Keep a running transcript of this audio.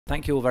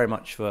Thank you all very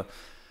much for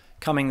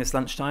coming this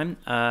lunchtime.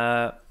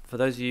 For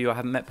those of you I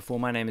haven't met before,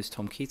 my name is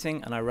Tom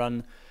Keating, and I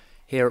run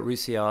here at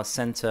RUCR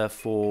Centre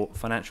for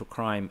Financial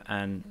Crime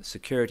and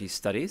Security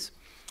Studies.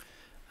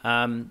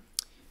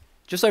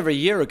 Just over a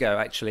year ago,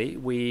 actually,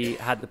 we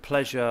had the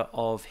pleasure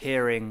of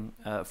hearing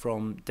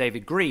from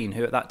David Green,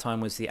 who at that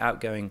time was the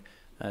outgoing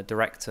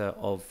director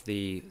of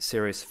the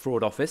Serious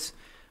Fraud Office.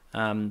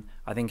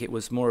 I think it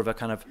was more of a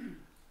kind of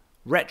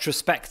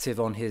retrospective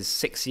on his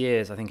 6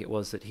 years, I think it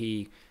was, that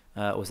he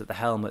was at the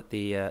helm at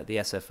the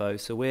SFO.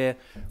 So we're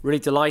really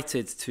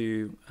delighted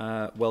to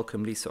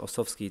welcome Lisa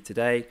Osofsky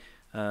today,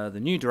 the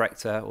new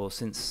director, or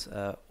since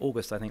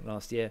August, I think,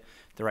 last year,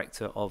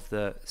 director of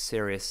the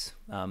Serious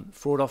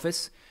Fraud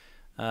Office.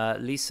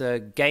 Lisa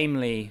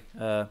gamely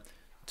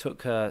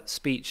took her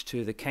speech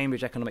to the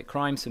Cambridge Economic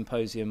Crime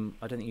Symposium.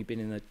 I don't think you've been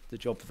in the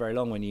job for very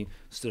long when you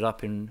stood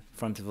up in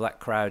front of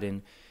that crowd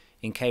in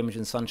Cambridge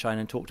and Sunshine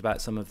and talked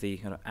about some of the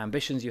kind of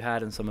ambitions you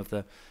had and some of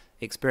the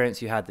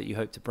experience you had that you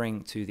hope to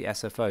bring to the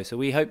SFO. So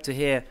we hope to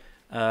hear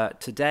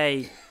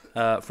today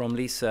from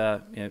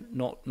Lisa,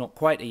 not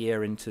quite a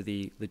year into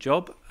the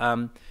job.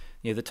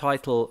 The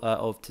title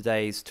of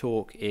today's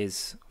talk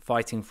is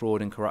Fighting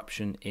Fraud and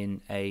Corruption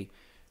in a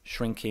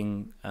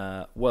Shrinking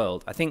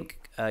World. I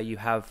think you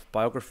have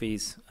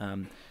biographies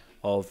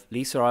of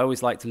Lisa. I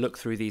always like to look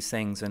through these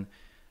things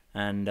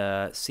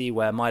and see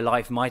where my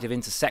life might have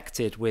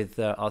intersected with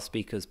our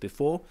speakers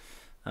before.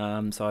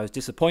 So I was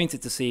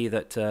disappointed to see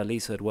that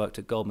Lisa had worked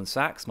at Goldman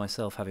Sachs,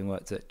 myself having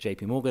worked at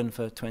JP Morgan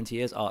for 20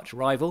 years, arch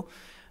rival.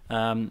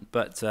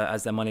 But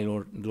as their money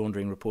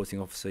laundering reporting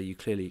officer, you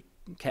clearly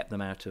kept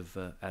them out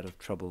of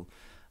trouble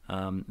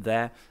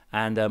there.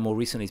 And more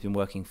recently, he's been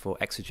working for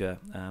Exeter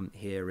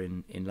here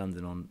in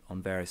London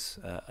on various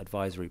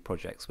advisory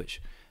projects,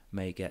 which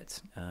may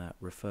get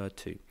referred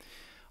to.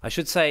 I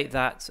should say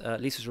that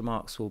Lisa's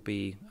remarks will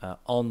be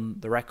on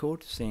the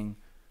record. Seeing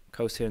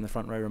Coast here in the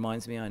front row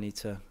reminds me I need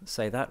to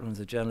say that when there's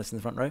a journalist in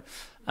the front row.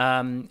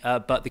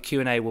 But the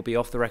Q&A will be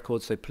off the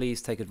record, so please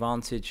take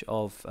advantage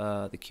of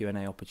the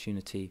Q&A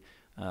opportunity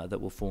that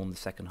will form the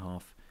second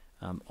half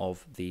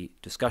of the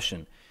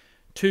discussion.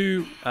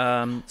 Two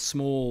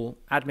small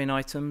admin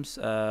items.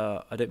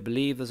 I don't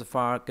believe there's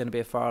going to be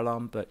a fire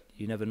alarm, but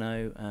you never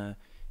know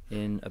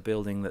in a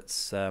building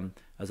that's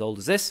as old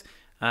as this.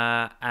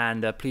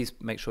 And please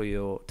make sure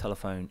your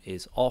telephone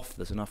is off.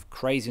 There's enough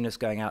craziness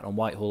going out on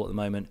Whitehall at the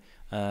moment.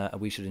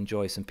 We should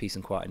enjoy some peace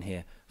and quiet in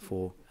here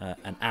for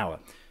an hour.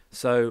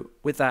 So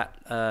with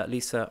that,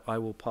 Lisa, I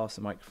will pass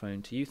the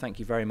microphone to you. Thank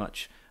you very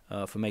much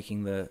for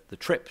making the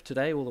trip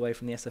today all the way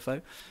from the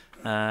SFO.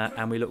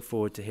 And we look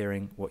forward to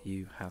hearing what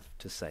you have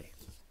to say.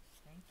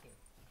 Thank you.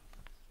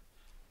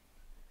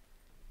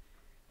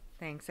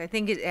 Thanks. I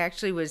think it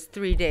actually was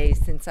 3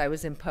 days since I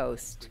was in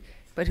post,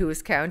 but who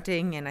was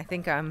counting? And I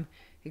think I'm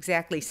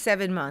exactly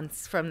 7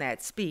 months from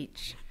that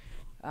speech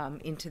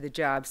into the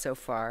job so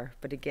far.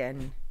 But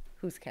again,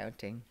 who's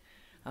counting?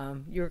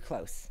 You're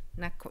close.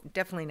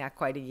 Definitely not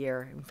quite a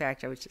year. In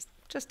fact, I was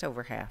just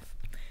over half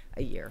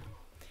a year.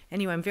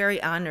 Anyway, I'm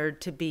very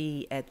honored to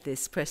be at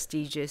this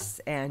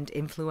prestigious and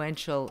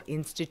influential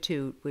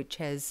institute, which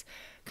has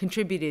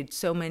contributed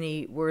so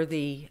many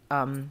worthy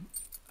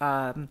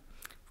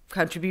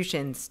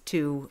contributions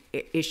to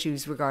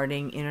issues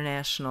regarding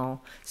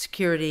international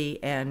security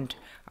and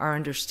our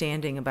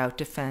understanding about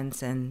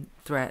defense and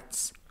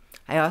threats.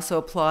 I also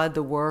applaud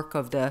the work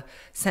of the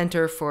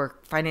Center for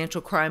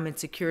Financial Crime and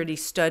Security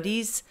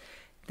Studies.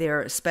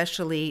 They're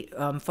especially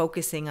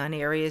focusing on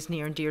areas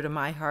near and dear to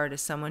my heart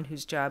as someone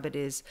whose job it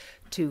is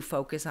to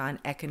focus on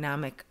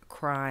economic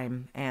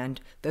crime and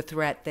the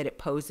threat that it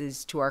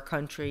poses to our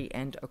country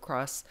and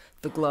across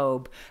the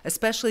globe,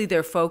 especially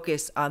their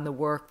focus on the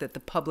work that the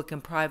public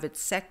and private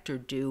sector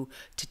do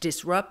to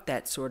disrupt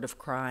that sort of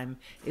crime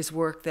is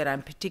work that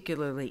I'm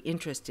particularly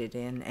interested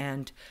in,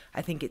 and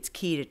I think it's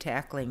key to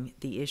tackling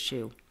the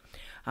issue.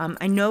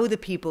 I know the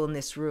people in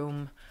this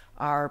room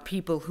are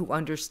people who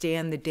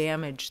understand the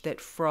damage that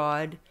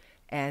fraud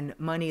and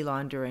money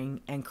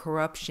laundering and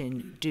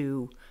corruption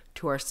do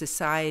to our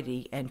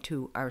society and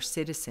to our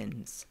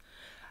citizens,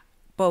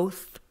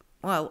 both,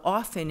 well,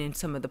 often in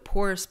some of the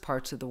poorest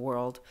parts of the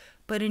world,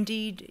 but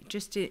indeed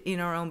just in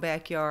our own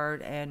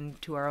backyard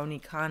and to our own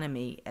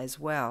economy as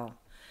well.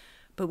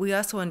 But we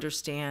also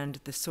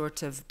understand the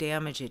sorts of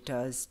damage it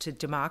does to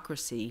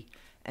democracy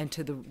and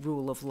to the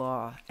rule of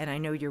law, and I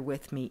know you're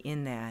with me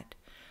in that.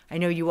 I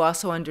know you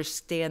also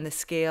understand the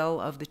scale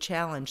of the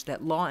challenge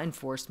that law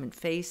enforcement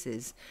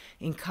faces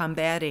in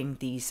combating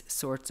these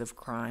sorts of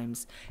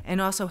crimes, and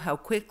also how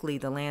quickly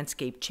the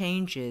landscape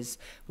changes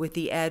with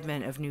the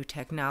advent of new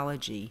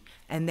technology.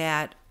 And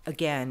that,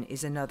 again,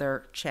 is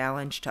another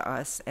challenge to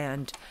us,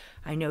 and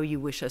I know you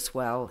wish us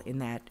well in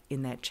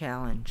that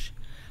challenge.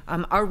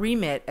 Our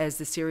remit as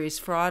the Serious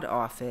Fraud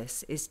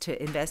Office is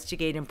to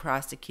investigate and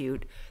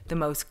prosecute the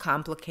most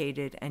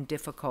complicated and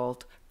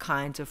difficult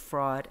kinds of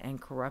fraud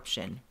and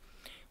corruption.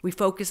 We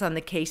focus on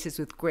the cases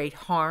with great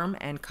harm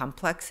and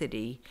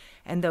complexity,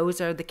 and those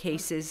are the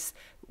cases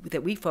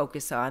that we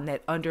focus on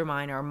that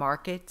undermine our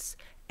markets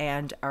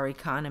and our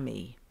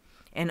economy.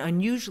 And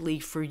unusually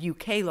for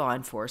UK law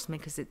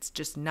enforcement, because it's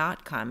just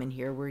not common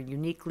here, we're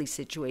uniquely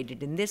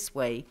situated in this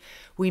way,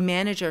 we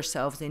manage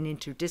ourselves in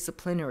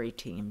interdisciplinary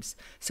teams.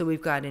 So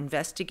we've got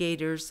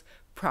investigators,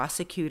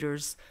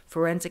 prosecutors,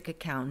 forensic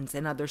accountants,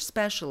 and other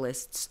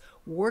specialists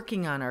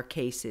working on our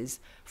cases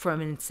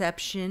from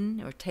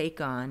inception or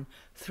take on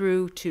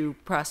through to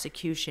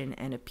prosecution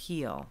and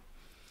appeal.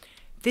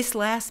 This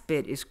last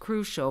bit is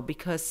crucial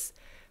because,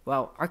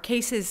 well, our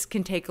cases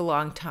can take a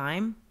long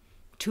time,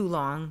 too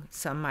long,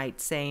 some might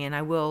say, and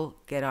I will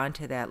get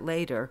onto that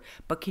later,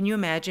 but can you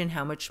imagine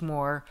how much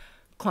more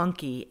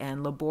clunky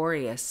and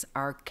laborious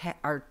our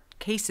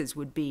cases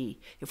would be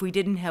if we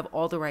didn't have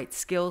all the right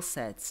skill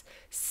sets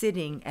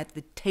sitting at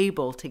the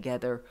table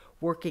together,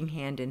 working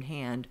hand in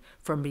hand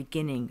from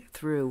beginning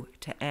through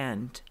to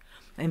end?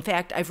 In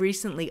fact, I've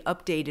recently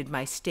updated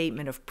my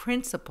statement of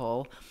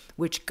principle,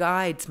 which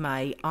guides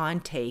my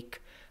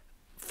on-take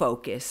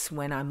focus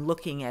when I'm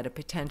looking at a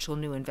potential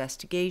new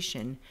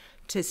investigation,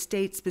 to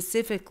state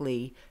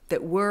specifically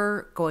that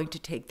we're going to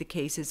take the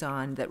cases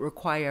on that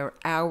require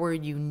our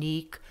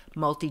unique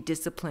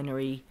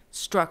multidisciplinary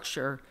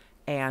structure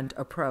and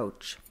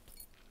approach.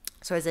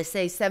 So as I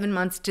say, 7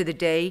 months to the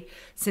day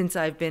since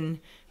I've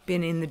been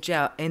in the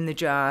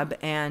job,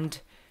 and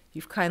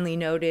you've kindly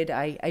noted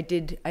I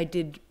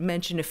did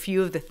mention a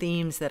few of the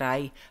themes that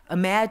I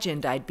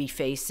imagined I'd be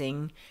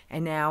facing,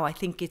 and now I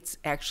think it's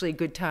actually a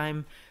good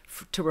time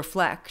to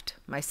reflect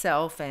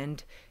myself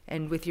and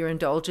with your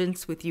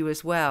indulgence, with you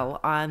as well,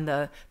 on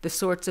the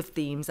sorts of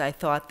themes I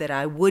thought that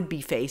I would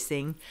be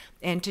facing,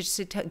 and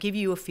to give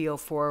you a feel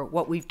for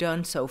what we've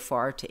done so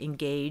far to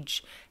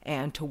engage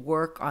and to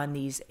work on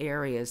these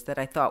areas that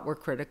I thought were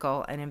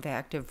critical and in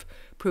fact have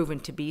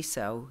proven to be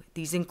so.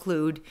 These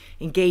include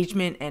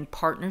engagement and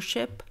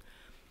partnership,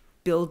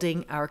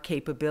 building our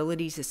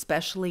capabilities,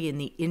 especially in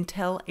the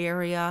intel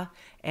area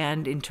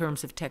and in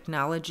terms of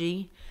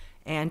technology,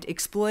 and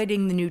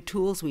exploiting the new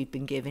tools we've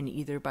been given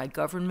either by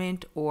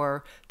government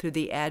or through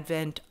the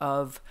advent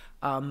of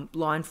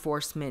law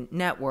enforcement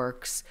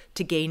networks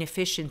to gain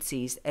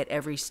efficiencies at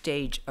every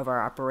stage of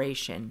our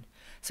operation.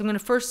 So I'm going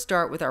to first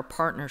start with our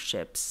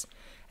partnerships.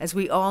 As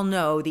we all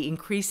know, the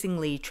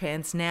increasingly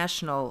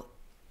transnational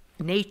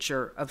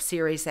nature of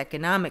serious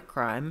economic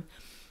crime,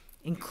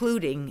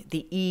 including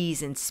the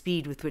ease and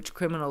speed with which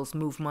criminals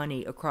move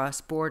money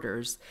across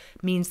borders,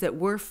 means that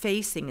we're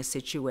facing a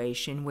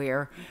situation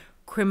where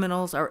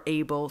criminals are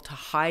able to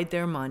hide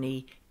their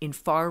money in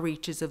far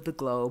reaches of the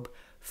globe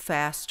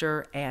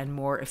faster and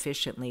more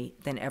efficiently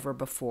than ever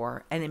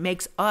before. And it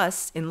makes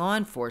us in law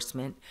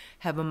enforcement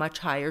have a much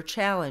higher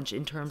challenge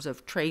in terms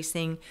of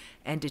tracing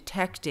and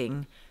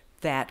detecting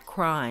that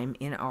crime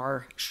in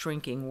our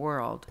shrinking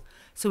world.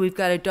 So we've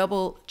got a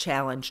double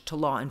challenge to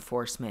law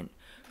enforcement.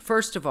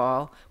 First of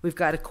all, we've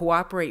got to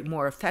cooperate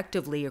more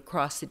effectively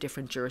across the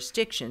different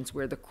jurisdictions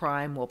where the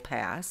crime will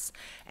pass.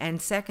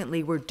 And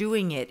secondly, we're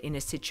doing it in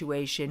a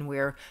situation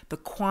where the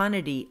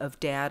quantity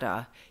of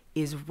data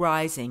is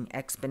rising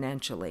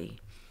exponentially.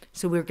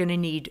 So we're going to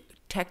need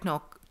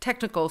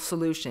technical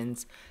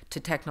solutions to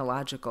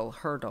technological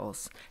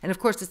hurdles. And of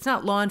course, it's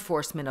not law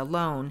enforcement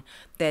alone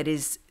that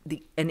is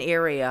an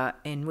area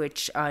in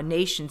which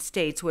nation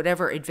states,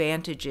 whatever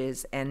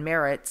advantages and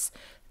merits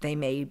they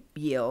may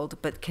yield,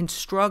 but can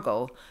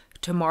struggle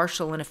to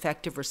marshal an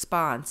effective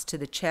response to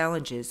the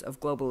challenges of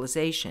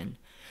globalization.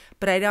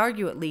 But I'd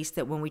argue at least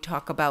that when we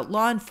talk about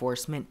law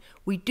enforcement,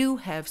 we do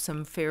have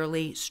some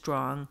fairly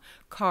strong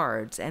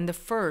cards. And the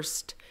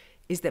first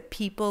is that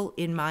people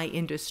in my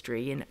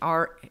industry,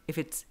 if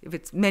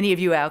it's many of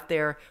you out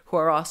there who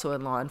are also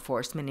in law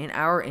enforcement in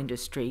our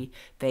industry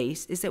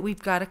face, is that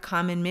we've got a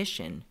common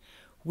mission.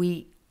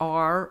 We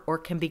are or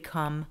can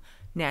become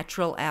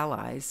natural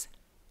allies,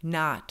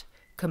 not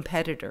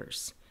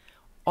competitors.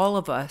 All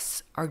of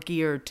us are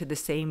geared to the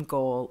same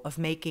goal of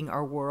making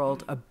our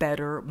world a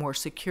better, more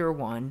secure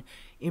one,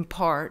 in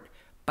part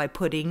by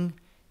putting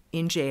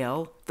in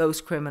jail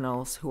those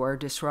criminals who are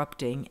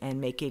disrupting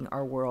and making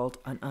our world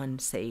an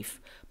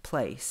unsafe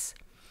place.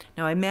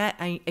 Now,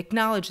 I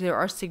acknowledge there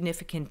are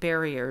significant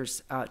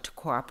barriers to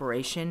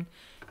cooperation.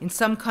 In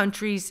some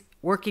countries,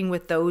 working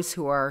with those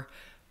who are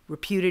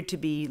reputed to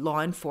be law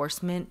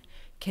enforcement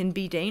can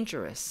be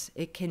dangerous.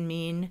 It can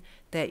mean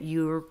that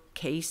your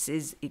case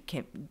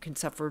can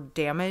suffer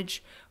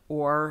damage,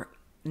 or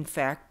in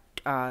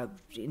fact,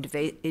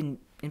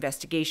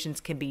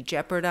 investigations can be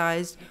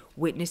jeopardized,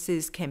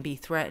 witnesses can be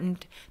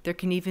threatened. There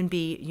can even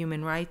be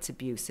human rights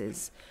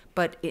abuses.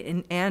 But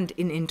in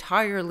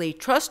entirely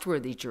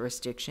trustworthy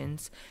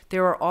jurisdictions,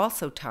 there are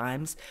also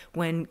times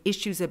when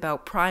issues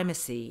about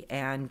primacy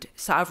and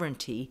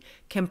sovereignty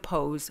can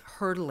pose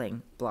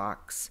hurdling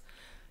blocks.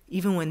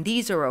 Even when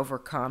these are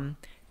overcome,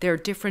 there are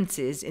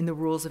differences in the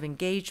rules of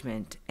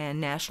engagement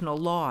and national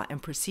law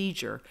and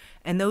procedure,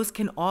 and those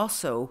can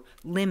also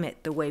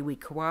limit the way we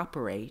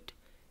cooperate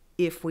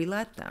if we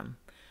let them.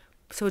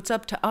 So it's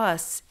up to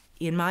us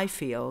in my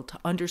field to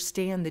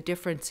understand the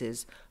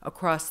differences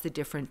across the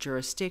different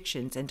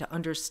jurisdictions and to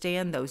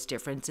understand those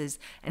differences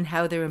and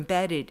how they're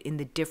embedded in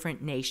the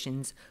different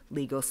nations'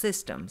 legal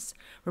systems.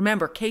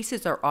 Remember,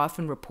 cases are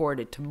often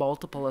reported to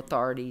multiple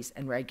authorities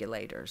and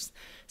regulators.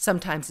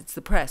 Sometimes it's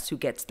the press who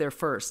gets there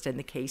first, and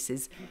the case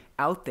is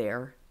out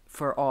there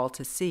for all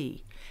to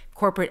see.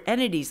 Corporate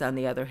entities, on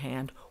the other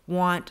hand,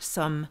 want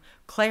some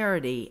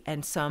clarity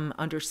and some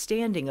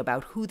understanding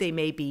about who they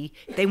may be.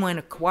 They want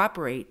to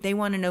cooperate. They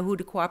want to know who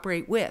to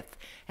cooperate with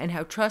and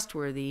how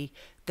trustworthy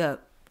the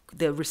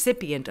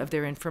recipient of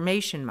their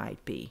information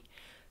might be.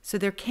 So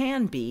there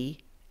can be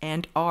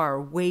and are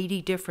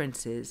weighty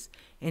differences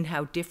in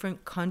how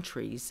different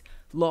countries'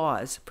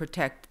 laws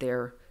protect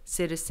their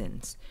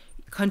citizens.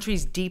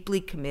 Countries deeply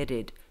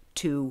committed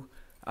to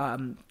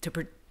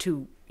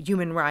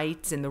human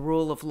rights and the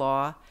rule of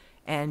law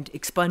and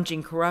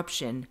expunging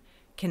corruption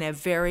can have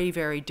very,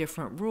 very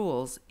different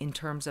rules in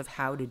terms of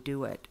how to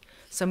do it.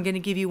 So I'm going to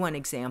give you one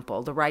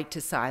example, the right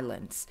to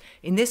silence.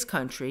 In this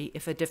country,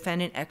 if a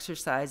defendant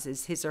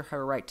exercises his or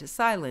her right to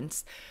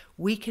silence,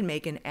 we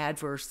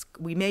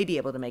may be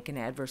able to make an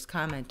adverse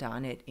comment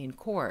on it in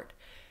court.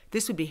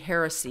 This would be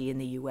heresy in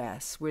the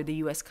U.S., where the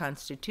U.S.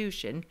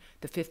 Constitution,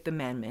 the Fifth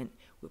Amendment,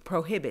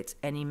 prohibits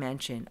any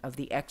mention of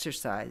the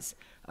exercise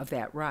of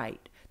that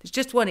right. There's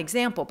just one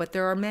example, but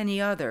there are many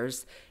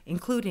others,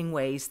 including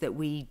ways that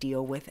we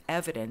deal with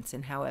evidence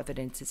and how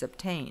evidence is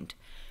obtained,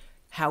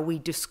 how we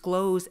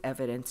disclose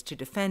evidence to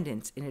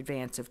defendants in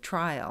advance of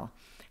trial,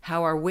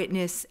 how our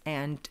witness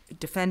and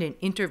defendant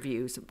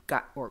interviews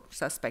or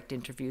suspect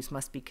interviews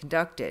must be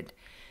conducted,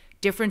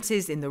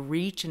 differences in the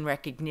reach and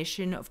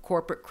recognition of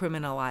corporate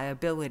criminal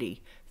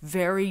liability,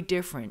 very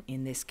different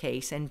in this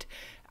case. And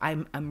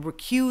I'm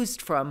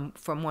recused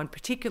from one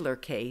particular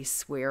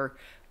case where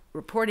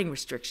reporting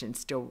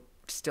restrictions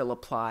still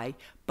apply,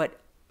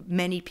 but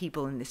many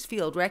people in this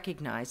field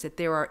recognize that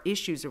there are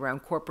issues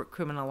around corporate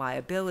criminal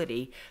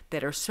liability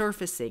that are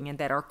surfacing and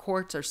that our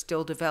courts are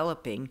still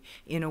developing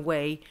in a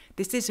way.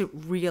 This isn't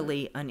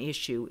really an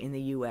issue in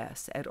the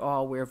U.S. at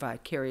all where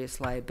vicarious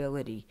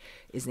liability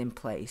is in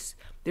place.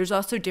 There's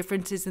also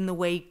differences in the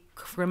way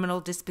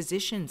criminal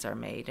dispositions are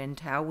made and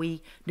how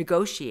we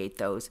negotiate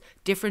those,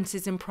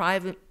 differences in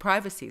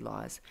privacy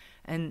laws.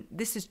 And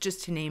this is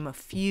just to name a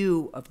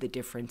few of the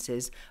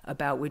differences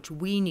about which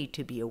we need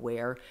to be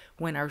aware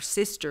when our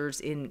sisters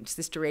in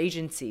sister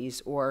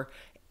agencies or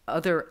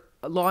other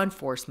law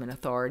enforcement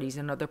authorities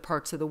in other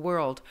parts of the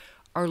world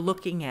are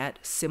looking at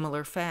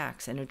similar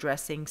facts and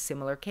addressing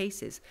similar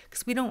cases,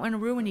 because we don't want to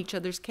ruin each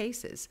other's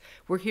cases.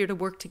 We're here to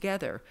work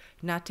together,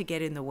 not to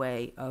get in the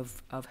way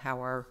of how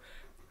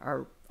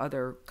our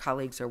other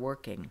colleagues are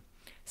working.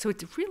 So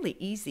it's really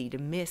easy to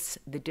miss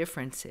the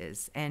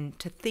differences and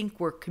to think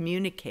we're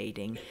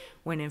communicating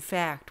when in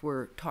fact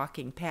we're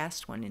talking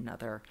past one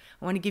another.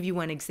 I want to give you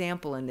one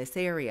example in this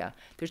area.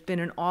 There's been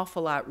an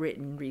awful lot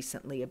written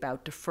recently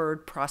about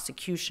deferred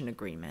prosecution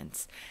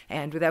agreements.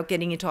 And without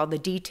getting into all the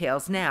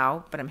details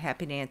now, but I'm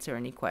happy to answer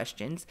any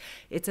questions,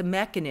 it's a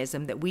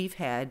mechanism that we've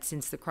had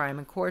since the Crime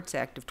and Courts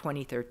Act of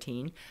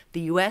 2013.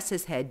 The U.S.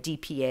 has had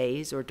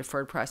DPAs, or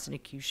deferred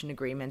prosecution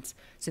agreements,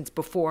 since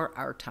before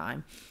our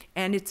time.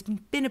 And it's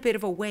been a bit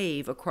of a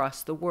wave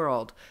across the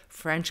world.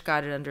 French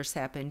got it under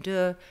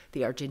Sapin-2,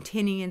 the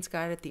Argentinians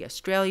got it, the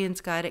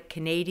Australians got it,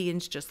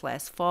 Canadians just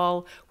last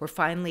fall were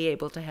finally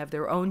able to have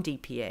their own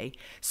DPA.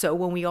 So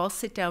when we all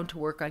sit down to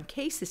work on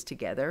cases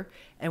together,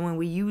 and when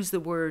we use the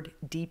word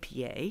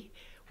DPA,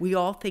 we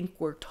all think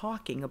we're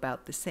talking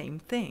about the same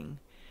thing.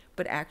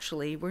 But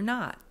actually we're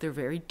not. They're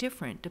very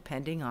different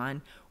depending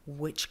on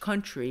which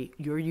country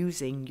you're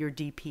using your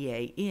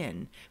DPA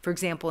in. For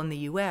example, in the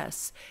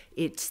U.S.,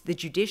 it's the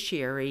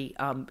judiciary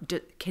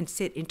can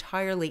sit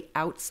entirely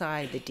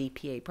outside the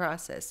DPA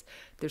process.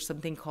 There's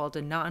something called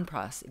a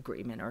non-pros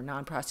agreement or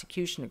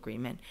non-prosecution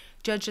agreement.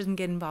 Judge doesn't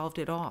get involved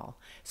at all.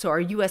 So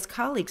our U.S.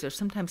 colleagues are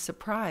sometimes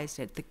surprised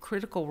at the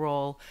critical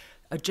role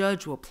a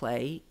judge will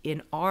play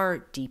in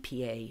our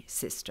DPA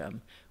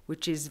system,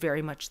 which is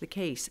very much the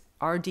case.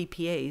 Our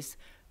DPAs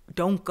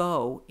don't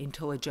go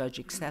until a judge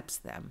accepts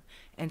them.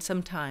 And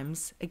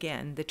sometimes,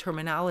 again, the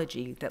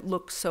terminology that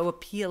looks so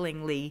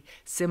appealingly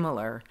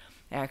similar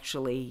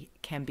actually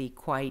can be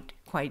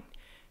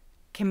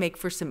can make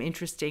for some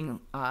interesting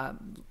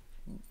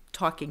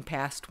talking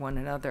past one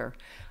another.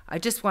 I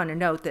just want to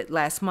note that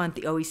last month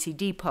the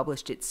OECD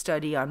published its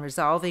study on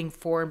resolving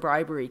foreign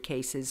bribery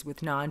cases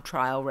with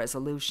non-trial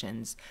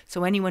resolutions.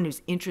 So anyone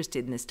who's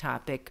interested in this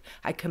topic,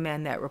 I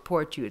commend that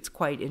report to you. It's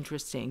quite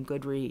interesting,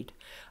 good read.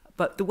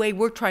 But the way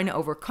we're trying to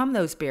overcome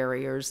those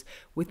barriers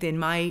within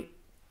my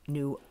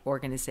new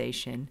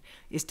organization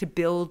is to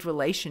build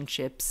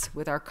relationships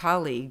with our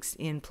colleagues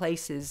in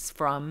places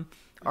from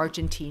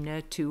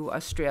Argentina to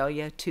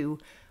Australia to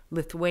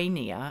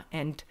Lithuania.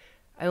 And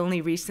I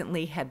only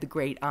recently had the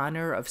great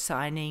honor of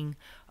signing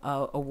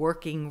a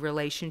working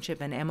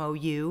relationship, an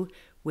MOU,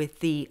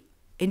 with the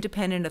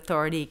Independent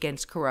Authority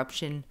Against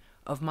Corruption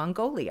of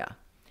Mongolia.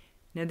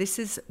 Now, this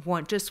is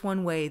just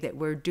one way that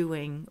we're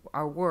doing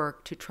our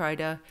work to try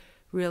to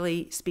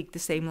really speak the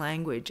same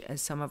language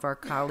as some of our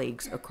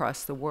colleagues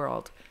across the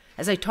world.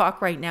 As I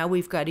talk right now,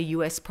 we've got a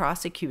U.S.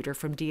 prosecutor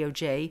from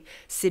DOJ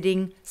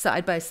sitting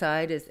side by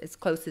side, as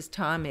close as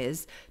Tom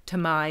is, to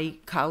my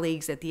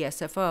colleagues at the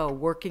SFO,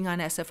 working on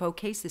SFO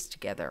cases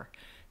together.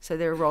 So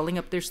they're rolling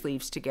up their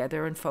sleeves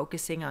together and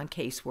focusing on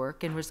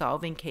casework and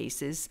resolving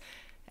cases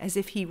as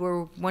if he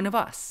were one of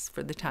us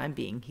for the time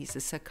being. He's a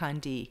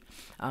secondee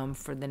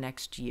for the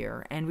next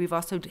year. And we've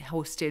also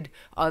hosted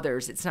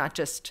others. It's not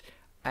just,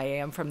 I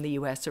am from the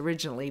U.S.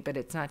 originally, but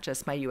it's not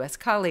just my U.S.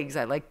 colleagues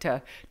I like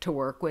to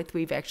work with.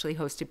 We've actually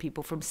hosted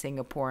people from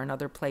Singapore and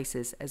other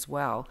places as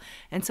well.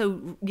 And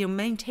so,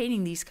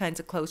 maintaining these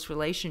kinds of close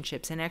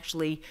relationships and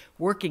actually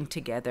working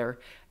together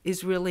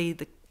is really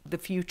the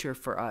future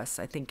for us,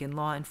 I think, in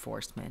law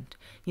enforcement.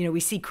 We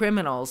see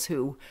criminals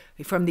who,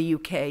 from the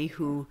UK,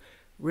 who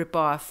rip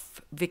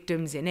off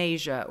victims in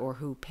Asia, or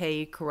who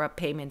pay corrupt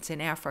payments in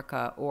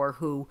Africa, or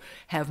who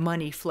have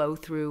money flow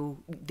through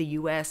the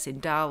U.S. in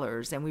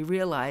dollars. And we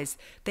realize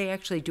they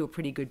actually do a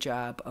pretty good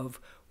job of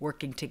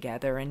working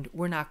together, and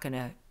we're not going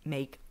to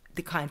make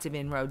the kinds of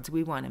inroads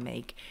we want to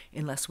make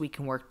unless we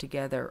can work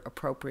together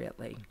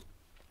appropriately.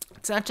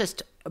 It's not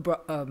just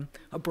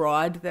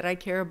abroad that I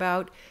care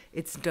about,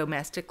 it's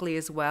domestically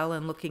as well,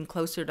 and looking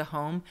closer to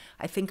home.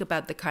 I think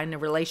about the kind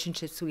of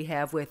relationships we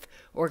have with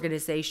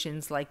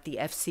organizations like the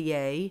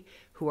FCA,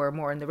 who are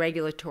more in the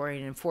regulatory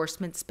and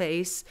enforcement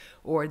space,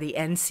 or the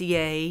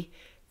NCA,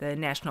 the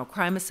National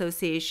Crime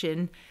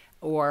Association,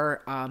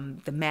 or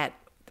the Met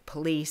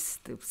Police,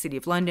 the City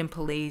of London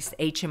Police,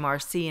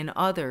 HMRC, and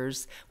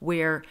others,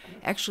 where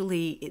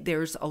actually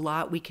there's a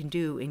lot we can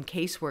do in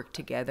casework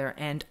together,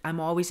 and I'm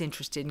always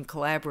interested in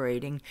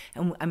collaborating,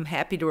 and I'm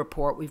happy to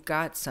report we've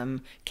got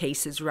some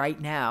cases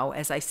right now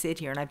as I sit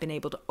here, and I've been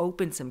able to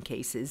open some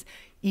cases,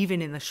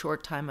 even in the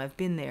short time I've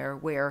been there,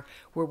 where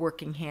we're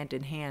working hand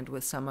in hand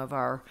with some of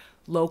our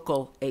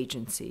local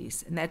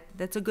agencies, and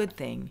that's a good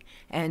thing.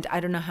 And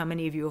I don't know how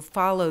many of you have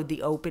followed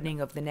the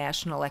opening of the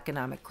National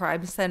Economic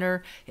Crime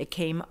Center. It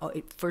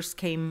first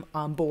came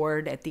on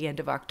board at the end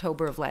of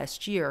October of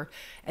last year,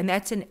 and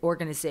that's an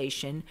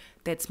organization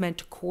that's meant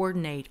to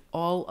coordinate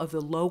all of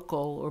the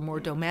local or more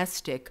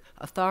domestic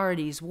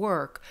authorities'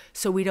 work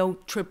so we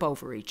don't trip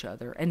over each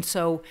other. And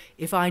so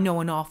if I know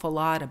an awful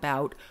lot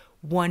about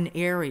one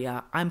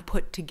area, I'm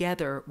put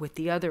together with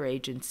the other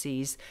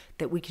agencies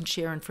that we can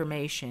share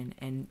information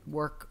and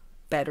work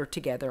better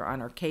together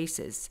on our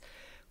cases.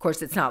 Of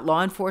course, it's not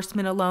law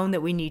enforcement alone that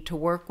we need to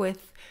work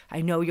with.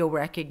 I know you'll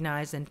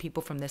recognize, and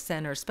people from the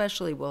center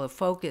especially will have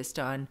focused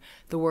on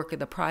the work of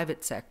the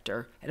private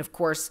sector. And of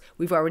course,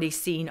 we've already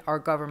seen our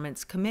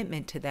government's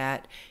commitment to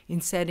that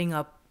in setting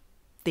up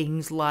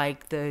things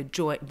like the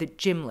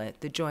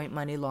JMLIT, the Joint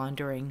Money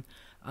Laundering.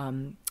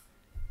 I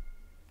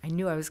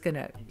knew I was going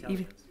to...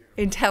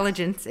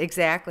 Intelligence,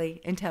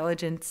 exactly.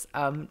 Intelligence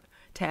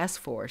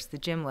Task Force, the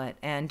JMLIT.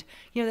 And,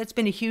 that's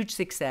been a huge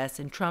success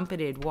and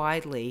trumpeted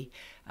widely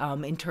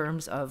in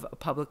terms of a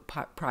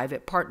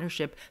public-private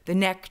partnership. The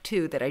NEC,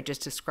 too, that I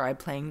just described,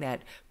 playing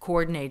that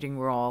coordinating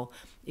role,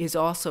 is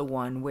also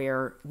one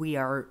where we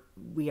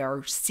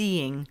are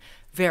seeing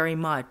very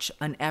much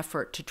an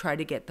effort to try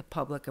to get the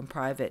public and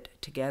private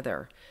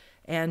together.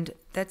 And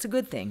that's a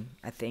good thing,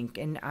 I think.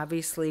 And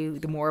obviously,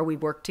 the more we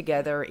work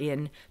together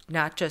in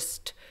not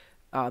just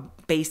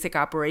basic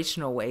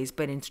operational ways,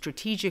 but in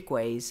strategic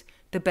ways,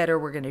 the better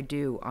we're going to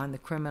do on the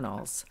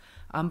criminals.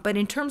 But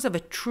in terms of a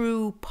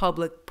true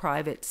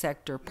public-private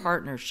sector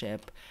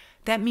partnership,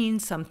 that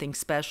means something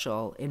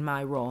special in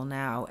my role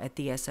now at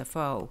the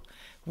SFO.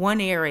 One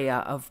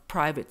area of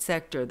private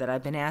sector that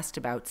I've been asked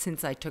about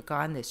since I took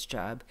on this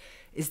job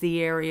is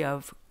the area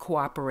of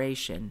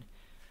cooperation.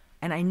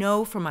 And I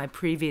know from my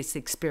previous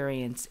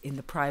experience in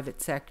the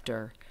private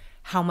sector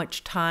how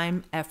much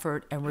time,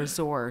 effort, and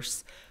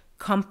resource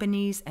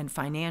companies and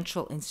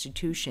financial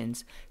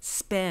institutions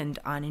spend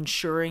on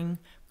ensuring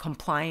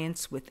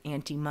compliance with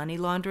anti-money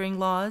laundering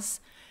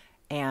laws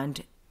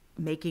and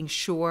making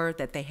sure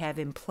that they have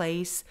in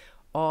place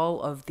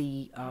all of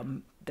the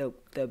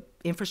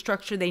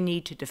infrastructure they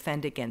need to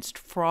defend against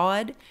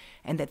fraud,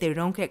 and that they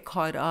don't get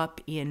caught up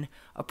in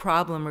a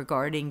problem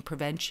regarding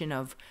prevention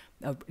of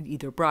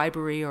either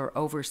bribery or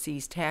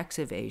overseas tax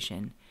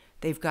evasion.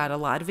 They've got a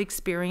lot of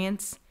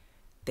experience,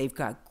 they've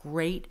got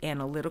great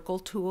analytical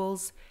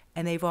tools,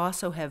 and they've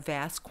also have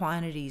vast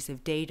quantities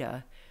of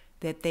data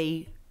that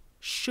they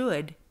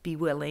should be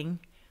willing,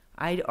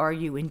 I'd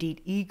argue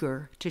indeed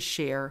eager, to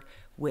share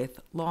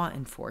with law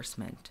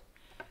enforcement.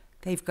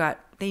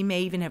 They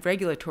may even have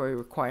regulatory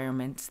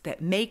requirements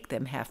that make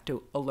them have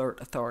to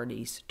alert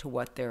authorities to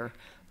what they're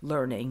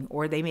learning,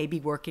 or they may be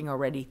working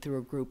already through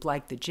a group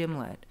like the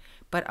JMLIT.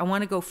 But I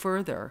want to go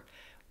further.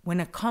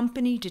 When a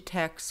company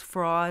detects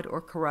fraud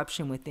or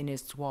corruption within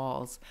its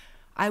walls,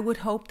 I would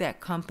hope that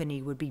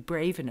company would be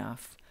brave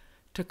enough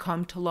to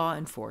come to law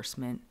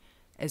enforcement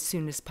as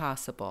soon as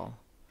possible.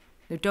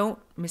 Now, don't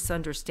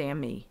misunderstand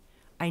me.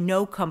 I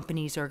know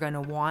companies are going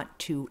to want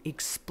to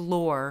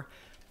explore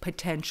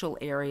potential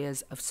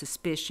areas of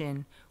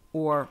suspicion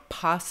or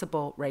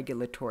possible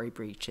regulatory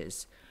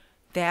breaches.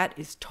 That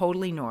is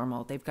totally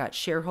normal. They've got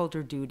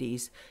shareholder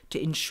duties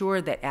to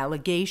ensure that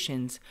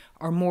allegations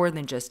are more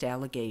than just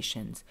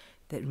allegations,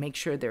 that make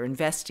sure they're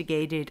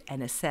investigated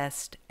and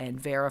assessed and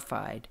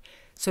verified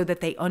so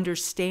that they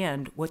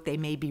understand what they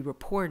may be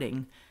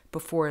reporting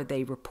before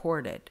they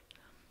report it.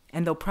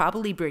 And they'll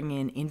probably bring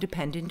in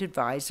independent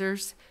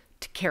advisors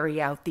to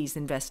carry out these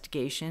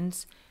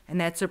investigations,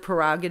 and that's a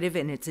prerogative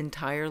and it's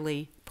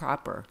entirely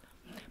proper.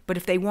 But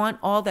if they want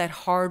all that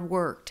hard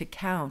work to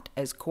count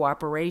as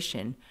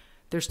cooperation,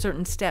 there's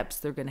certain steps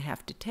they're going to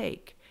have to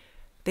take.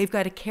 They've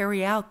got to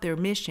carry out their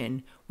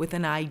mission with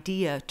an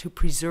idea to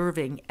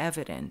preserving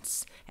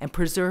evidence and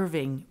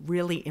preserving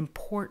really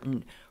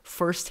important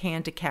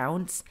first-hand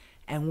accounts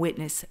and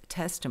witness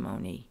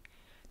testimony.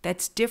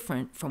 That's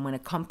different from when a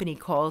company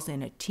calls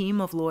in a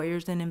team of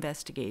lawyers and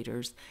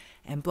investigators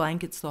and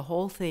blankets the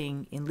whole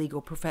thing in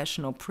legal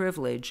professional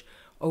privilege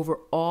over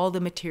all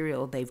the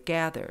material they've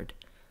gathered,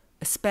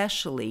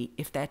 especially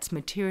if that's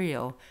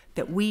material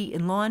that we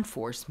in law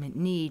enforcement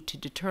need to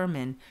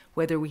determine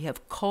whether we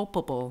have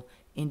culpable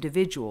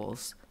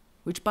individuals,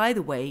 which, by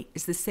the way,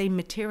 is the same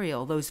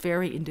material those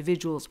very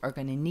individuals are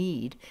going to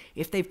need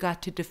if they've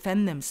got to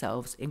defend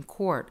themselves in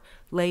court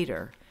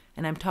later.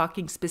 And I'm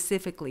talking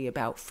specifically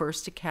about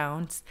first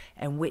accounts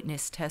and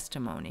witness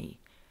testimony.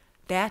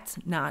 That's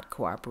not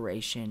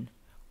cooperation.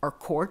 Our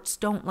courts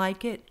don't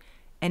like it,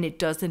 and it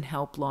doesn't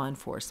help law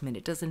enforcement.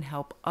 It doesn't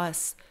help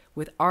us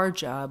with our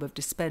job of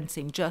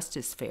dispensing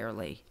justice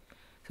fairly.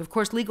 So, of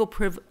course, legal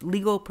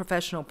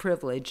professional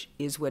privilege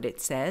is what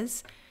it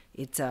says.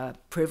 It's a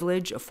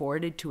privilege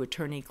afforded to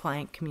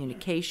attorney-client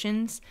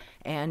communications,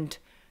 and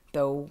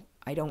though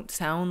I don't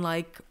sound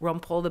like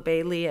Rumpole the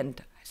Bailey, and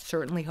I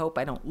certainly hope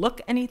I don't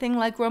look anything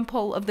like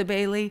Rumpole of the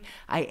Bailey,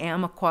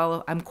 I'm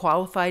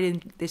qualified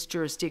in this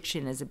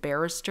jurisdiction as a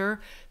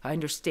barrister. I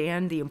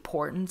understand the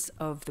importance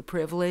of the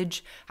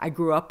privilege. I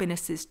grew up in a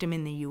system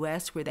in the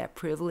U.S. where that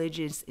privilege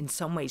is in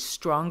some ways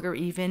stronger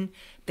even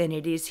than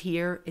it is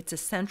here. It's a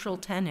central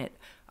tenet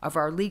of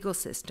our legal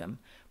system.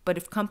 But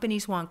if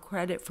companies want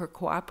credit for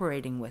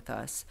cooperating with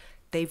us,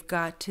 they've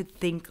got to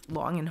think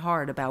long and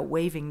hard about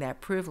waiving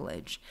that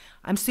privilege.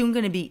 I'm soon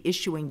going to be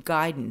issuing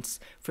guidance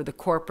for the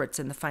corporates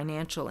and the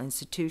financial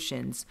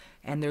institutions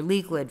and their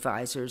legal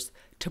advisors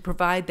to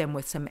provide them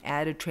with some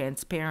added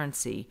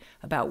transparency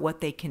about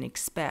what they can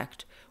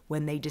expect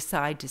when they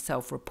decide to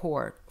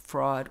self-report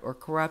fraud or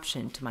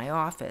corruption to my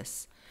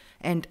office.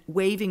 And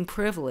waiving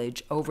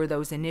privilege over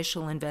those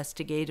initial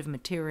investigative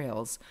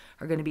materials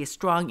are going to be a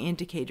strong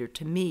indicator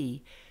to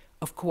me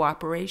of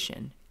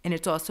cooperation. And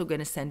it's also going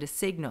to send a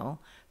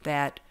signal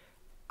that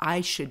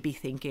I should be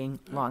thinking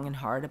long and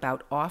hard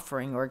about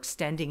offering or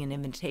extending an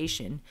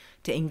invitation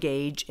to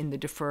engage in the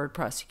deferred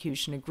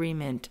prosecution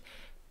agreement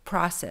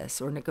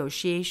process or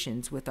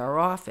negotiations with our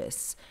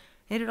office.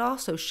 And it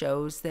also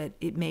shows that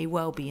it may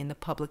well be in the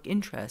public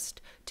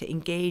interest to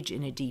engage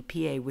in a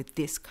DPA with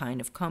this kind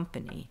of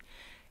company.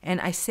 And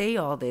I say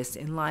all this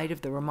in light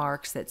of the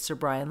remarks that Sir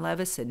Brian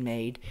Levison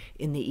made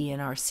in the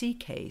ENRC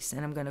case.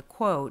 And I'm going to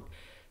quote,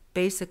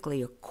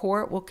 basically, a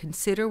court will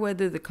consider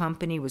whether the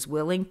company was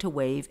willing to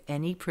waive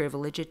any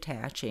privilege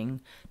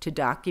attaching to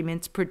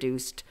documents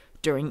produced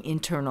during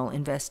internal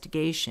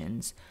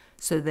investigations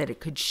so that it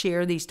could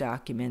share these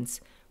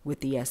documents with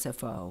the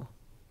SFO.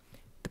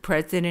 The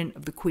president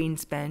of the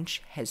Queen's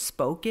Bench has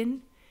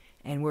spoken,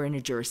 and we're in a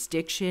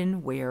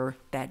jurisdiction where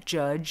that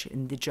judge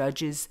and the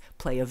judges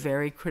play a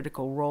very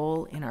critical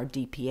role in our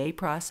DPA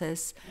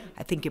process.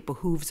 I think it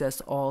behooves us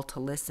all to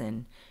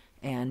listen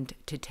and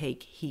to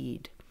take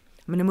heed.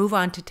 I'm going to move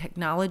on to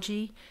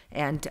technology,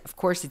 and of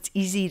course it's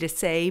easy to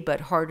say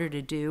but harder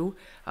to do.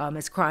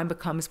 As crime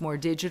becomes more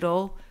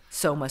digital,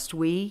 so must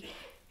we.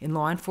 In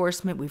law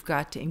enforcement, we've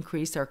got to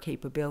increase our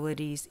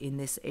capabilities in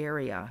this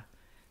area.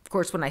 Of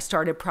course, when I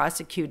started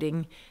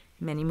prosecuting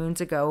many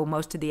moons ago,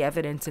 most of the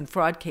evidence in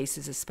fraud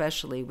cases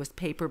especially was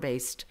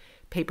paper-based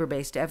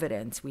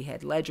evidence. We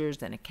had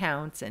ledgers and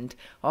accounts and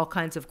all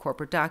kinds of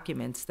corporate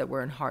documents that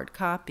were in hard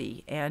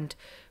copy. And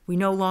we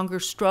no longer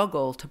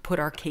struggle to put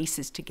our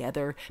cases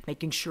together,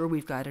 making sure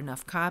we've got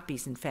enough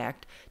copies. In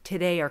fact,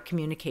 today our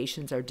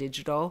communications are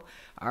digital,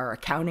 our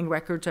accounting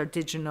records are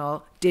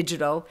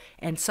digital,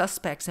 and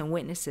suspects and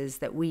witnesses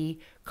that we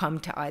come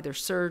to either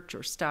search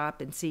or stop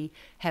and see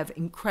have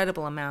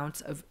incredible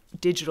amounts of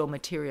digital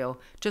material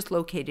just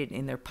located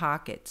in their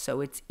pockets. So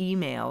it's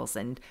emails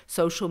and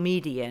social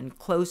media and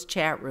closed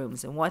chat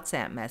rooms and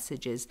WhatsApp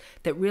messages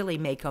that really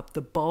make up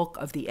the bulk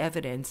of the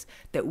evidence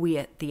that we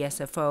at the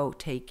SFO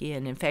take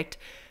in. In fact,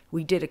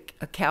 we did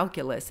a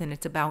calculus, and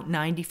it's about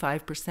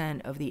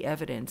 95% of the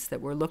evidence that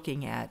we're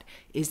looking at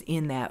is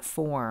in that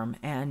form,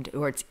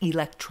 or it's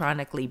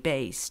electronically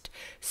based.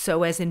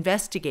 So as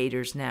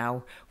investigators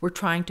now, we're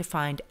trying to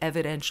find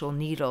evidential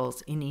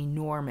needles in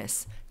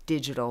enormous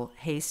digital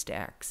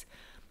haystacks.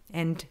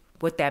 And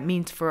what that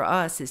means for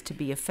us is to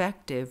be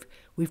effective,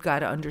 we've got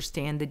to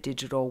understand the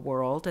digital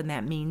world, and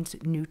that means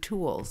new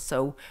tools.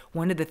 So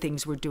one of the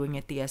things we're doing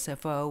at the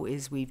SFO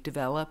is we've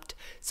developed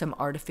some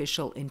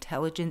artificial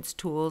intelligence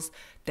tools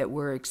that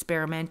we're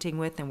experimenting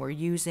with and we're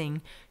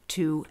using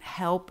to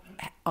help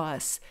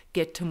us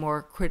get to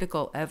more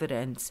critical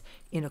evidence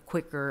in a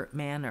quicker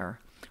manner.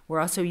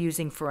 We're also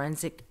using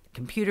forensic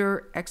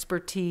computer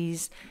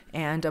expertise,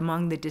 and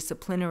among the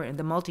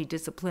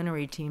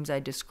multidisciplinary teams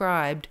I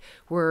described,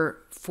 we're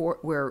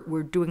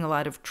doing a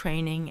lot of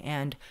training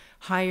and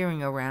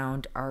hiring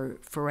around our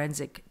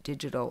forensic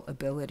digital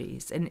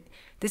abilities. And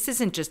this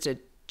isn't just a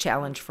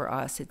challenge for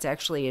us, it's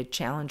actually a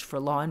challenge for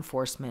law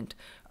enforcement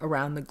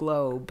around the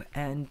globe.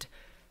 And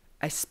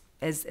as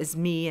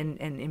me and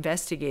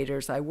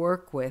investigators I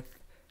work with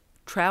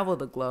travel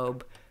the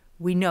globe,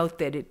 we note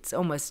that it's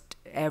almost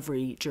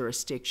every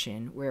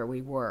jurisdiction where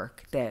we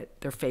work that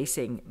they're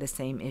facing the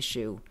same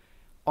issue.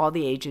 All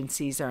the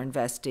agencies are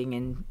investing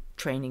in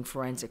training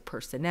forensic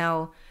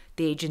personnel.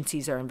 The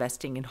agencies are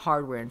investing in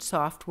hardware and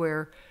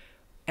software.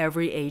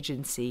 Every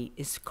agency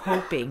is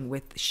coping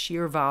with the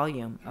sheer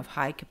volume of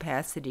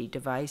high-capacity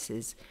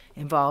devices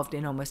involved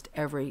in almost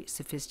every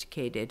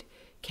sophisticated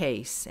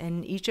case.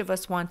 And each of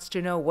us wants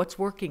to know what's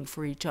working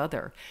for each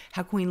other.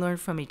 How can we learn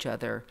from each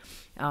other?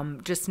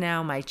 Just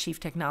now, my chief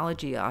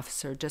technology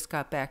officer just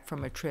got back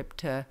from a trip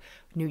to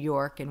New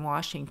York and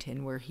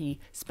Washington, where he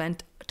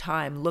spent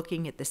time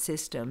looking at the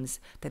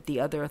systems that the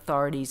other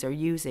authorities are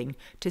using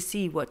to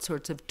see what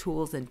sorts of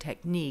tools and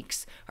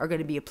techniques are going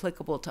to be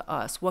applicable to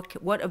us.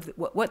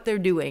 What they're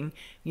doing,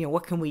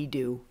 what can we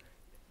do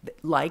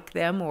like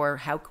them, or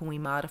how can we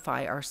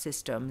modify our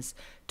systems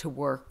to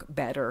work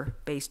better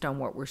based on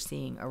what we're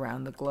seeing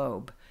around the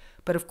globe.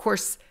 But of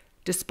course,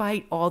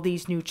 despite all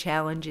these new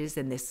challenges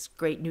and this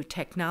great new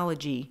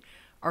technology,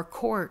 our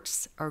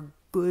courts are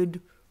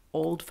good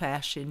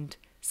old-fashioned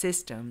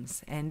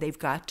systems, and they've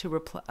got to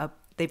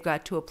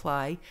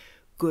apply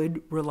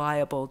good,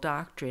 reliable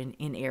doctrine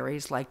in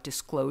areas like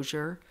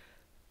disclosure,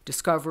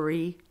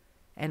 discovery,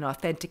 and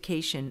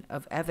authentication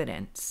of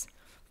evidence.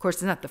 Of course,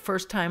 it's not the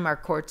first time our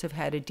courts have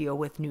had to deal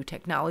with new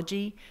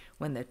technology.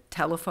 When the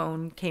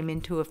telephone came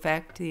into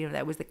effect,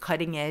 that was the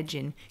cutting edge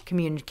in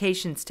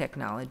communications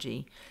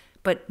technology.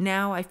 But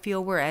now I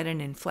feel we're at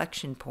an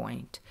inflection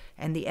point,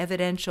 and the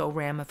evidential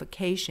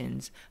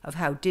ramifications of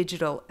how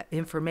digital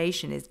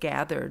information is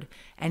gathered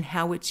and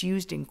how it's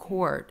used in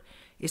court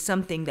is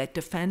something that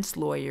defense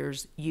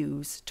lawyers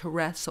use to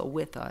wrestle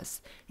with us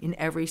in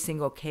every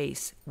single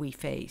case we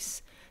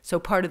face.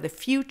 So part of the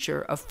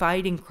future of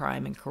fighting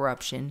crime and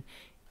corruption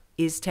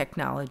is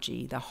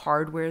technology, the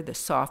hardware, the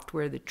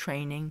software, the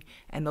training,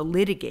 and the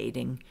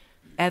litigating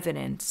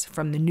evidence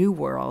from the new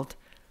world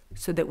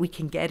so that we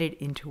can get it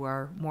into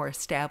our more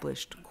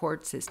established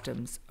court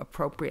systems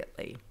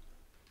appropriately.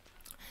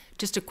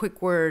 Just a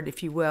quick word,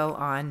 if you will,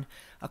 on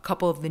a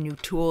couple of the new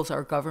tools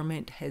our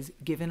government has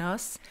given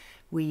us.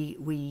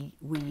 We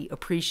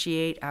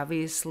appreciate,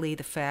 obviously,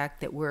 the fact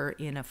that we're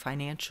in a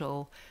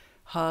financial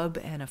hub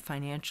and a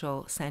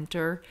financial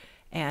center,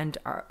 and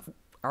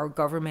our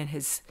government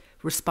has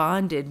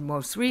responded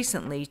most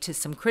recently to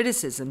some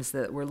criticisms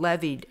that were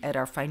levied at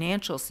our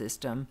financial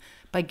system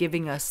by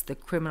giving us the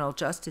Criminal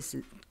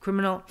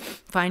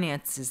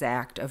Finances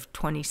Act of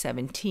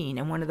 2017.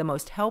 And one of the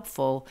most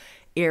helpful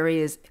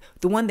areas,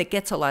 the one that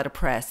gets a lot of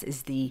press,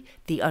 is the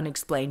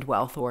unexplained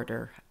wealth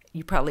order.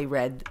 You probably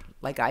read,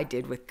 like I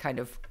did with kind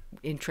of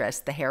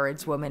interest, the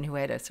Harrods woman who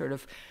had a sort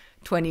of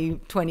 20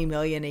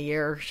 million a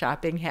year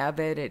shopping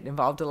habit. It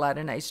involved a lot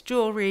of nice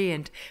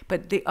jewelry,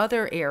 but the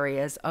other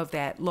areas of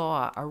that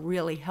law are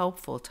really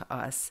helpful to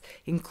us,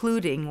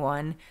 including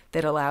one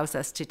that allows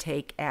us to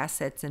take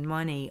assets and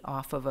money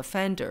off of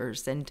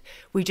offenders. And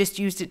we just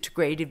used it to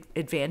great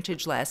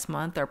advantage last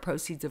month. Our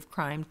Proceeds of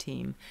Crime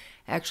team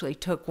actually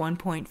took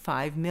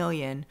 1.5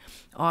 million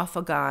off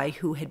a guy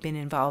who had been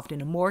involved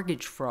in a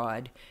mortgage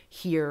fraud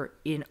here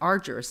in our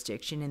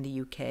jurisdiction in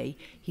the UK.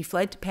 He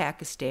fled to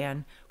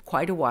Pakistan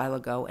quite a while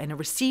ago, and a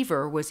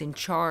receiver was in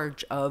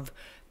charge of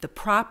the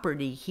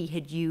property he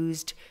had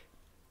used.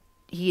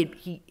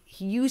 He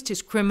used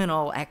his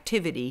criminal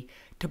activity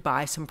to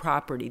buy some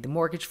property. The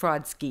mortgage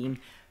fraud scheme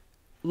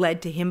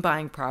led to him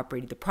buying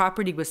property. The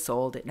property was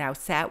sold. It now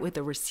sat with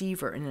a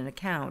receiver in an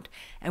account,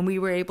 and we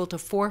were able to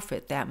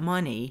forfeit that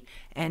money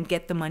and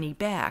get the money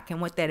back.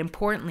 And what that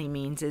importantly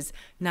means is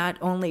not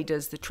only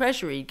does the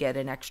Treasury get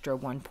an extra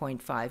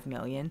 1.5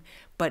 million,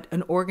 but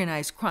an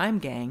organized crime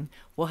gang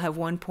will have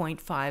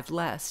 1.5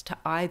 less to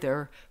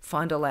either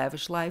fund a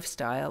lavish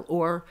lifestyle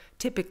or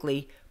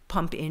typically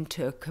pump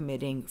into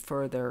committing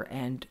further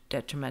and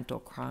detrimental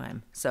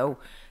crime. So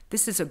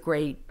this is a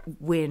great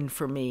win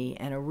for me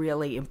and a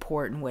really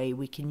important way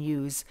we can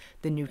use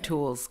the new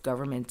tools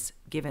government's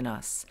given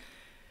us.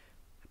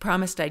 I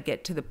promised I'd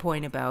get to the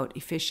point about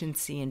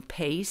efficiency and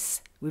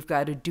pace. We've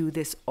got to do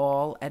this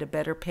all at a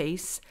better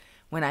pace.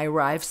 When I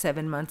arrived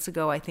 7 months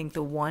ago, I think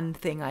the one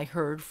thing I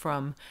heard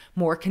from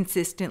more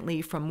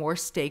consistently from more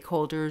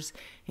stakeholders,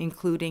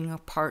 including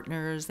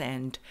partners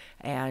and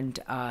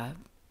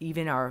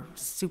even our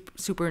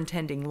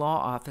superintending law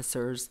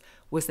officers,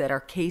 was that our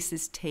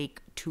cases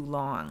take too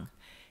long.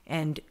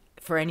 And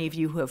for any of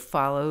you who have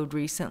followed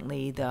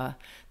recently the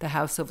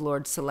House of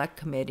Lords Select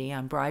Committee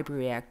on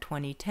Bribery Act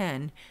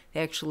 2010,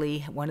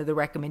 actually one of the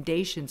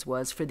recommendations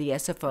was for the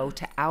SFO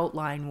to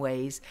outline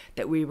ways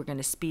that we were going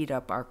to speed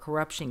up our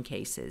corruption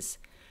cases.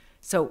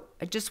 So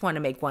I just want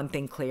to make one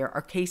thing clear.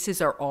 Our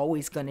cases are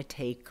always going to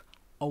take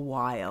a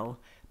while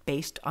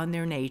based on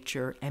their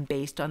nature and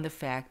based on the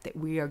fact that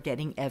we are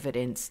getting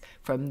evidence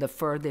from the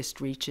furthest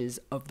reaches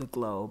of the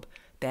globe.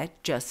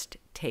 That just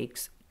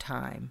takes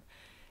time.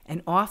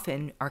 And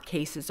often our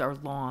cases are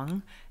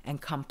long and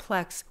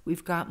complex.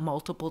 We've got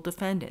multiple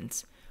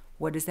defendants.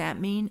 What does that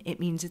mean? It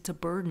means it's a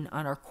burden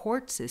on our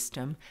court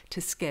system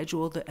to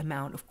schedule the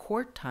amount of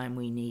court time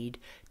we need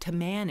to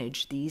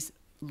manage these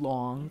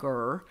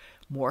longer,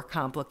 more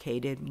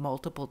complicated,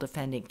 multiple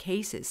defendant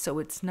cases. So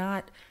it's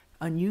not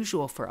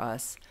unusual for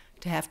us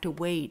to have to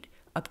wait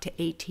up to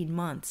 18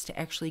 months to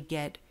actually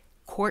get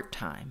court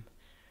time.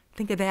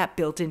 Think of that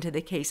built into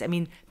the case. I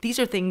mean, these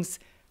are things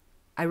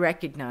I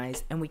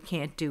recognize, and we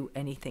can't do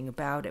anything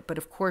about it. But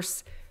of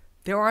course,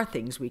 there are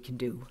things we can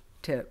do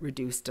to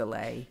reduce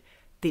delay.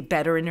 The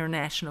better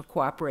international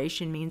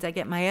cooperation means I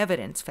get my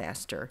evidence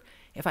faster.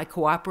 If I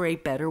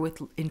cooperate better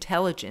with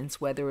intelligence,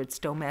 whether it's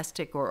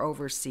domestic or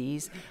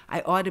overseas,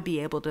 I ought to be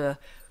able to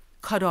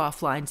cut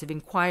off lines of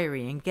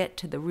inquiry and get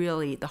to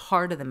the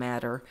heart of the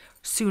matter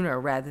sooner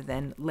rather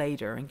than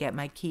later, and get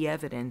my key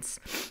evidence,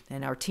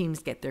 and our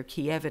teams get their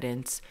key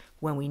evidence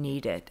when we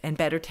need it. And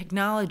better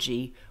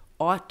technology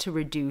ought to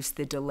reduce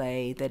the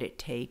delay that it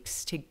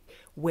takes to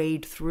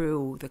wade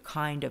through the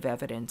kind of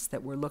evidence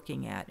that we're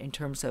looking at in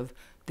terms of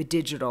the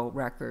digital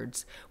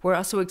records. We're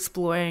also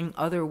exploring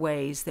other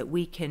ways that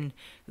we can,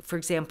 for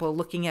example,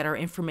 looking at our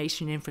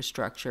information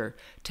infrastructure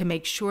to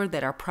make sure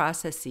that our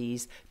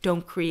processes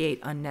don't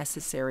create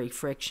unnecessary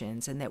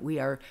frictions and that we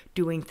are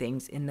doing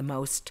things in the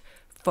most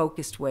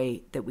focused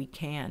way that we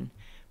can.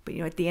 But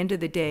at the end of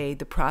the day,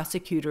 the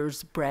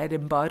prosecutor's bread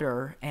and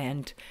butter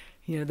and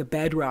the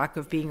bedrock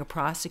of being a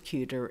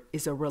prosecutor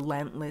is a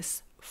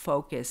relentless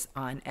focus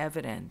on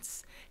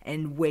evidence,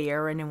 and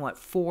where and in what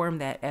form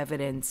that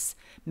evidence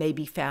may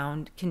be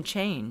found can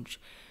change.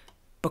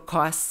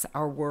 Because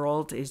our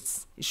world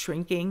is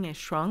shrinking, has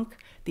shrunk,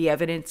 the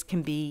evidence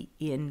can be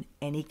in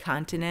any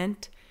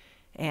continent.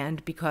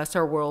 And because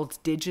our world's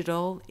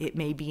digital, it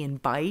may be in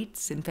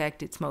bytes. In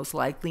fact, it's most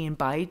likely in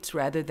bytes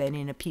rather than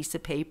in a piece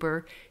of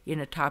paper in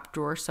a top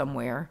drawer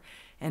somewhere.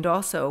 And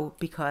also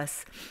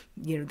because,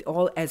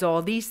 as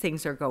all these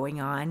things are going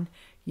on,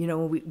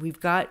 we've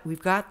got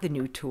the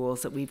new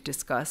tools that we've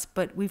discussed,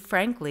 but we've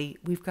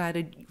got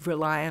to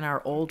rely on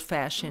our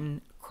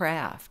old-fashioned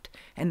craft,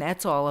 and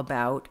that's all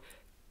about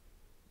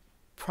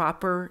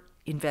proper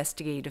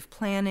investigative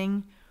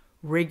planning,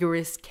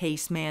 rigorous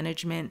case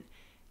management,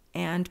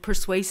 and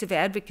persuasive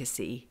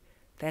advocacy.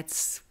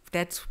 That's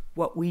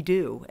what we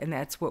do, and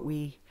that's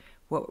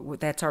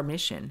that's our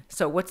mission.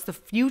 So, what's the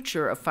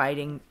future of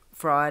fighting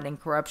fraud and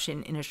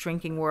corruption in a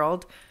shrinking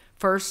world?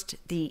 First,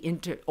 the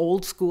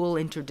old school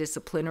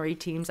interdisciplinary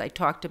teams I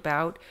talked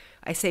about.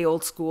 I say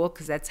old school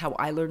because that's how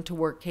I learned to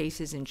work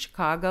cases in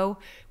Chicago.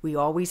 We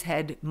always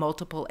had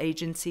multiple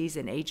agencies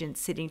and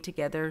agents sitting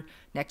together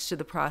next to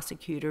the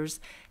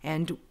prosecutors,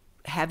 and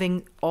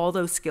having all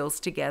those skills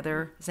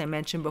together, as I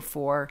mentioned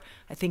before,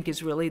 I think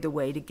is really the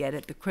way to get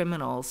at the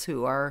criminals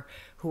who are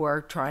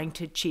trying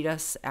to cheat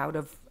us out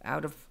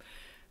of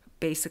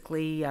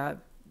basically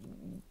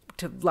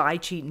to lie,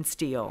 cheat, and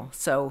steal.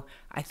 So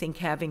I think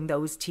having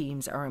those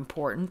teams are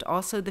important.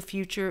 Also, the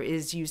future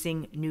is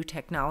using new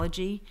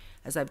technology.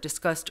 As I've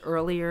discussed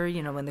earlier,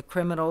 when the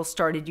criminals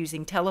started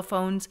using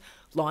telephones,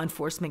 law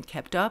enforcement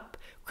kept up.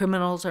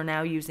 Criminals are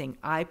now using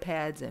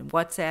iPads and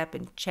WhatsApp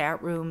and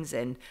chat rooms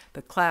and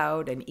the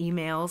cloud and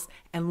emails,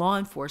 and law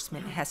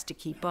enforcement has to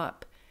keep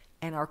up.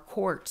 And our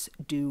courts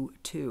do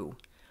too.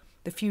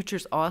 The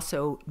future's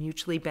also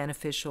mutually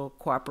beneficial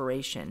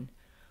cooperation.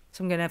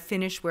 So I'm going to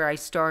finish where I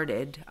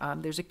started.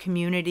 There's a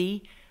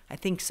community, I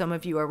think some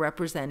of you are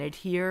represented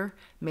here,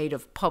 made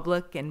of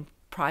public and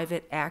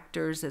private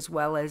actors as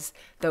well as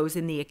those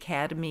in the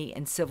academy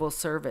and civil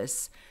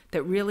service,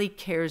 that really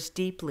cares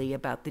deeply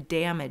about the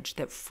damage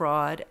that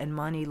fraud and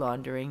money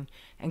laundering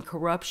and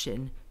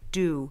corruption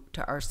do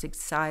to our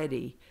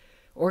society.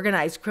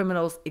 Organized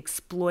criminals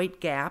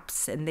exploit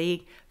gaps, and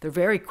they're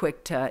very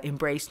quick to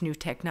embrace new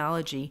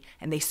technology,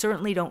 and they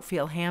certainly don't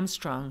feel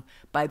hamstrung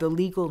by the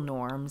legal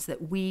norms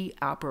that we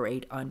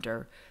operate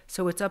under.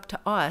 So it's up to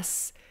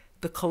us,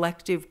 the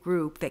collective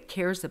group that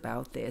cares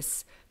about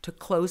this, to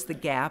close the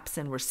gaps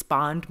and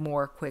respond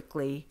more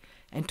quickly,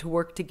 and to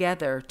work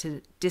together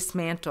to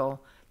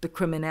dismantle the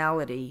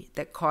criminality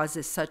that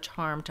causes such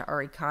harm to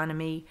our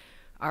economy,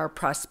 our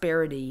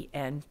prosperity,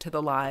 and to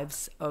the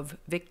lives of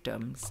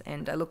victims.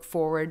 And I look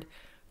forward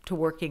to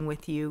working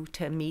with you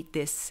to meet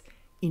this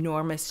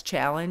enormous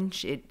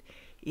challenge.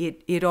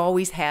 It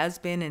always has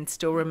been and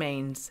still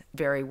remains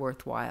very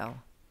worthwhile.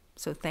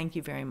 So thank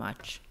you very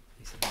much.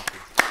 Lisa, thank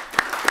you.